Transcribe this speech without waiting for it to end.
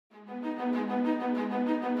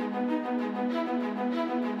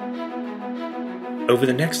Over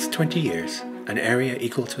the next 20 years, an area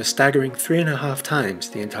equal to a staggering 3.5 times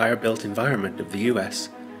the entire built environment of the US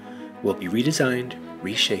will be redesigned,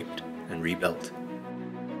 reshaped, and rebuilt.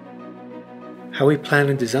 How we plan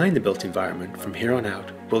and design the built environment from here on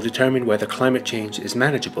out will determine whether climate change is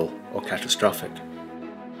manageable or catastrophic.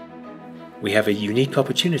 We have a unique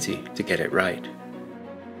opportunity to get it right.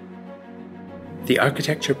 The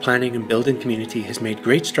architecture, planning and building community has made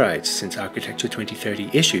great strides since Architecture 2030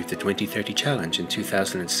 issued the 2030 Challenge in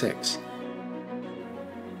 2006.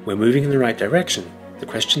 We're moving in the right direction. The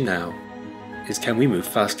question now is, can we move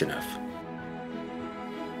fast enough?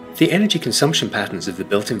 The energy consumption patterns of the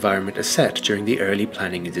built environment are set during the early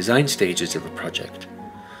planning and design stages of a project.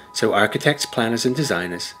 So architects, planners and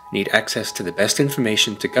designers need access to the best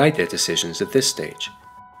information to guide their decisions at this stage.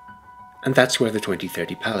 And that's where the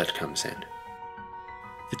 2030 Palette comes in.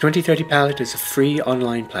 The 2030 Palette is a free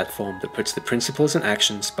online platform that puts the principles and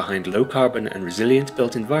actions behind low carbon and resilient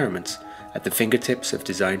built environments at the fingertips of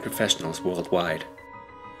design professionals worldwide.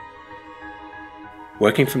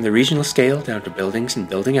 Working from the regional scale down to buildings and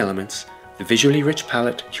building elements, the visually rich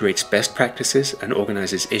palette curates best practices and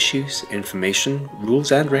organizes issues, information,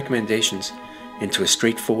 rules and recommendations into a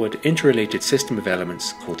straightforward, interrelated system of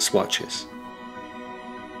elements called Swatches.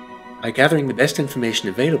 By gathering the best information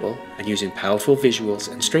available and using powerful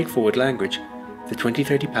visuals and straightforward language, the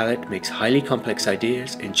 2030 Palette makes highly complex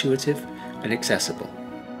ideas intuitive and accessible.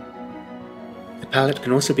 The palette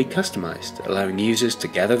can also be customized, allowing users to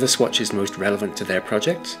gather the swatches most relevant to their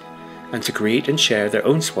projects and to create and share their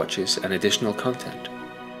own swatches and additional content.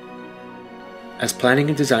 As planning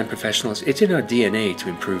and design professionals, it's in our DNA to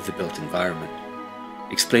improve the built environment.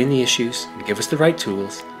 Explain the issues and give us the right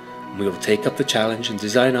tools, and we will take up the challenge and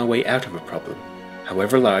design our way out of a problem,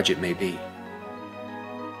 however large it may be.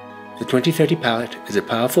 The 2030 Palette is a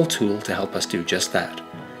powerful tool to help us do just that,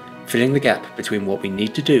 filling the gap between what we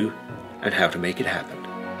need to do and how to make it happen.